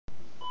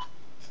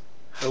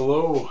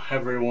Hello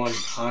everyone,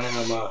 I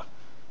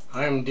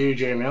am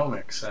DJ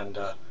Mailmix, and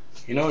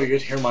you get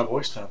to hear my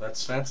voice now.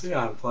 That's fancy.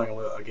 I'm playing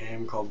a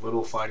game called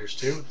Little Fighters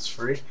 2. It's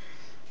free,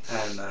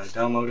 and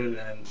download it,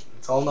 and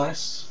it's all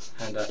nice.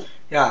 And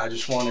yeah, I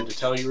just wanted to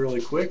tell you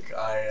really quick,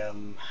 I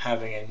am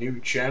having a new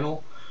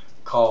channel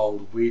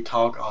called We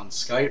Talk on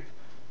Skype.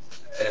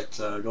 It's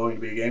going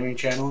to be a gaming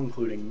channel,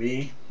 including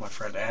me, my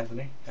friend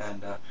Anthony,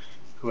 and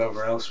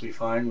whoever else we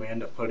find, we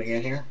end up putting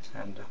in here.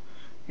 And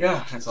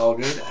yeah, it's all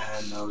good,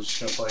 and I was just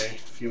going to play a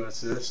few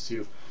minutes of this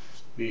to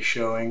be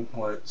showing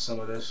what some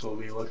of this will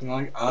be looking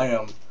like. I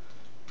am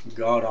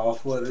god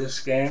awful at this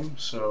game,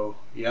 so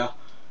yeah.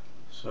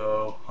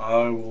 So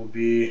I will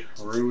be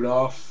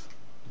Rudolph,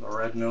 the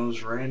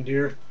red-nosed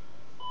reindeer,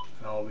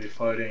 and I'll be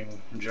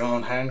fighting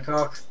John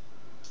Hancock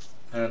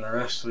and the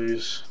rest of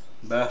these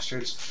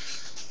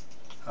bastards.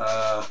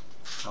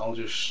 I'll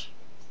just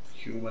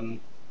human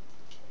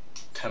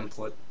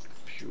template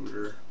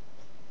computer.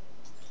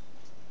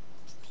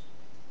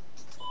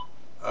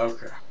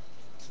 Okay.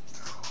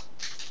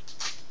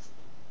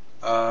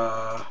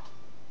 There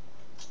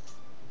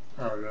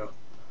we go.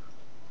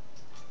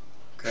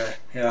 Okay,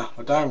 yeah,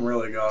 but I'm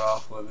really god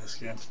awful at this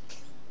game.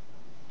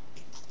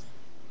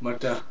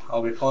 But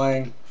I'll be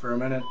playing for a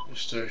minute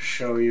just to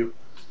show you what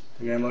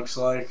the game looks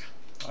like.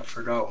 I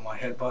forgot what my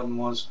hit button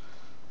was.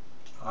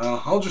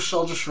 I'll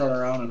just run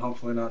around and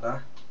hopefully not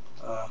die.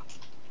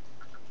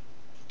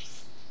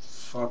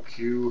 Fuck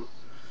you.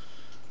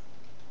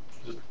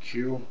 Is it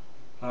Q?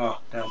 Oh,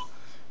 damn.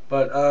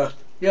 But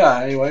yeah,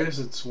 anyways,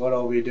 it's what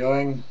I'll be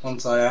doing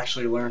once I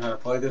actually learn how to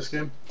play this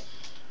game.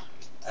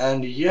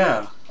 And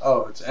yeah,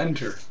 oh, it's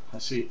enter. I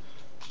see.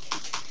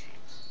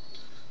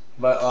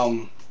 But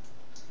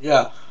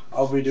yeah,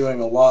 I'll be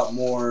doing a lot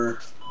more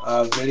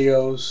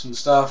videos and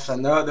stuff,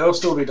 and there'll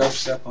still be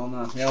dubstep on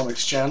the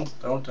Meowmix channel.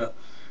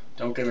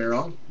 Don't get me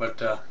wrong, but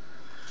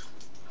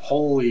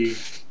holy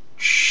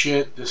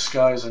shit, this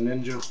guy's a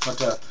ninja.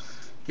 But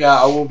yeah,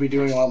 I will be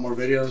doing a lot more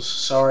videos.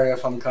 Sorry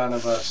if I'm kind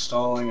of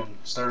stalling and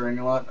stuttering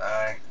a lot.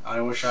 I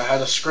wish I had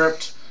a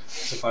script.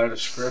 If I had a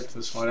script,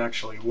 this might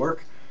actually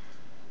work.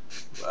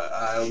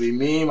 It'll be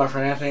me, my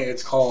friend Anthony.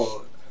 It's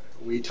called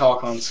We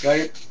Talk on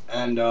Skype,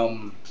 and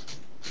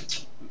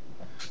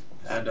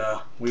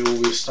we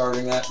will be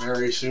starting that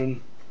very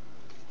soon.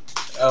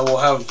 We'll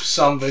have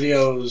some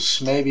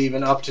videos, maybe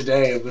even up to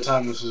date of the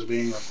time this is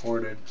being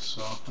recorded,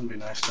 so it'd be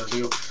nice to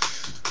do.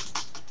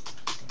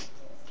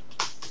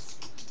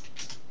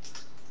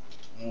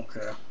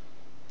 Okay,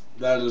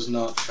 that is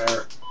not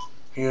fair.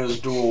 He is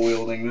dual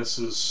wielding. This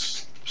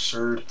is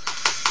absurd.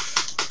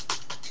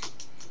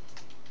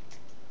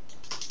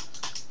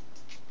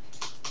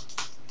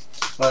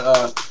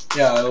 But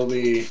yeah, it'll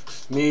be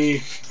me,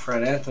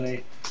 friend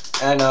Anthony,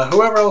 and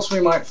whoever else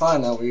we might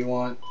find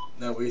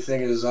that we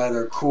think is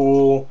either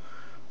cool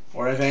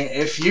or anything.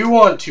 If you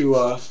want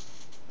to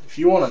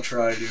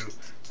try to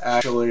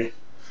actually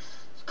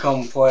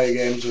come play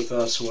games with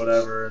us,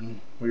 whatever, and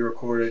we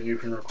record it, and you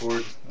can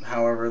record,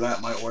 however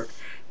that might work,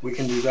 we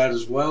can do that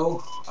as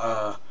well.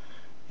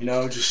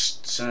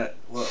 Just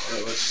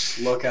let's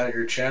look at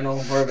your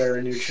channel. We're a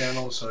very new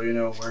channel, so we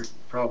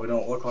probably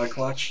don't look like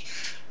much,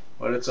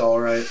 but it's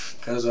alright,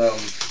 because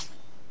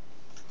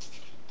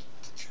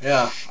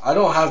yeah, I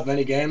don't have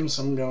many games.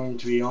 I'm going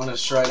to be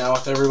honest right now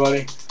with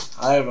everybody.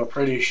 I have a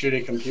pretty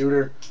shitty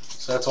computer,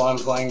 so that's why I'm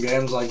playing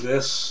games like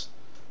this.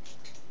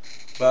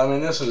 But I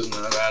mean, this isn't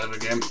that bad of a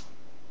game.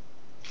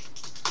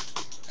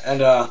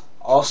 And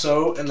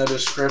also in the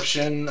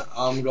description,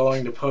 I'm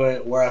going to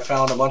put where I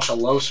found a bunch of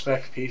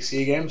low-spec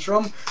PC games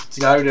from. It's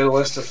a guy who did a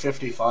list of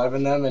 55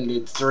 in them and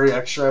did 3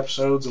 extra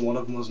episodes, and one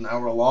of them was an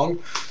hour long.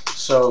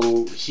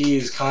 So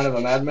he's kind of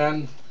a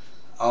madman.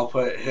 I'll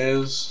put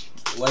his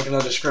link in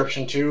the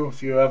description too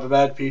if you have a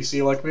bad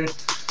PC like me.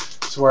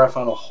 It's where I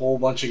found a whole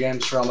bunch of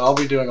games from. I'll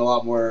be doing a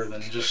lot more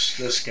than just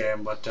this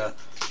game, but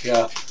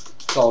yeah,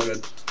 it's all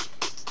good.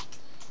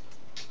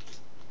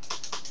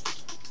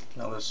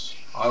 Now this,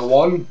 I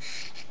won.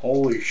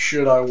 Holy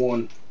shit, I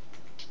won.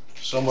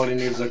 Somebody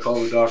needs to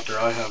call the doctor.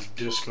 I have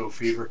disco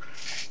fever.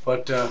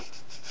 But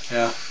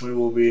yeah, we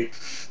will be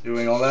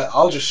doing all that.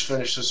 I'll just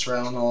finish this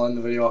round. I'll end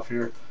the video off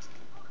here.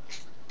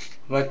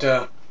 But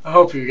I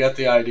hope you get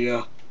the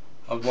idea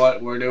of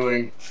what we're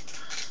doing.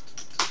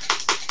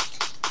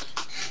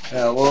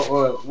 Yeah,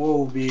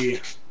 we'll be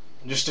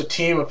just a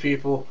team of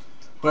people.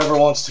 Whoever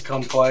wants to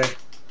come play.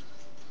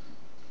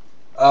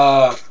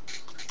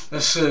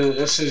 This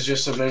is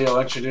just a video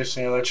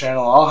introducing the other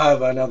channel. I'll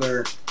have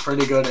another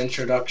pretty good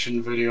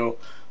introduction video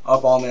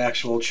up on the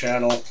actual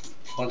channel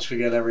once we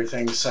get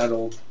everything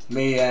settled.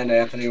 Me and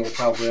Anthony will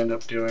probably end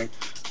up doing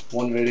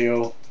one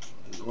video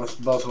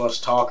with both of us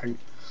talking,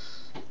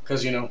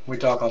 because we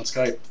talk on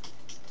Skype.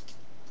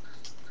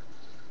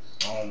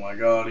 Oh my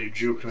god, he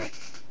juked me.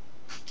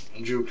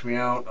 He juked me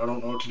out. I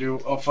don't know what to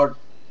do. Oh fuck.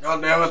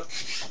 God damn it.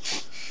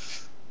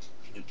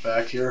 Get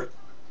back here.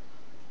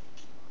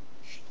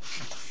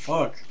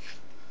 Fuck.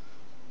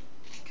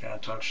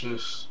 Can't touch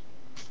this.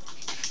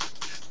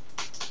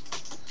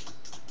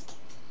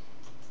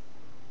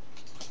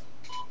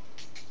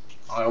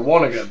 I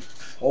won again.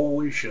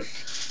 Holy shit.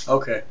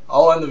 Okay,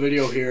 I'll end the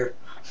video here.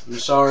 I'm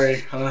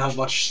sorry, I don't have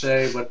much to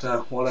say, but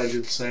what I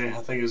did say, I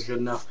think is good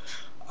enough.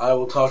 I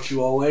will talk to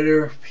you all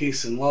later.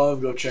 Peace and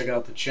love. Go check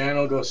out the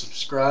channel. Go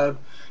subscribe.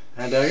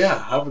 And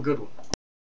yeah, have a good one.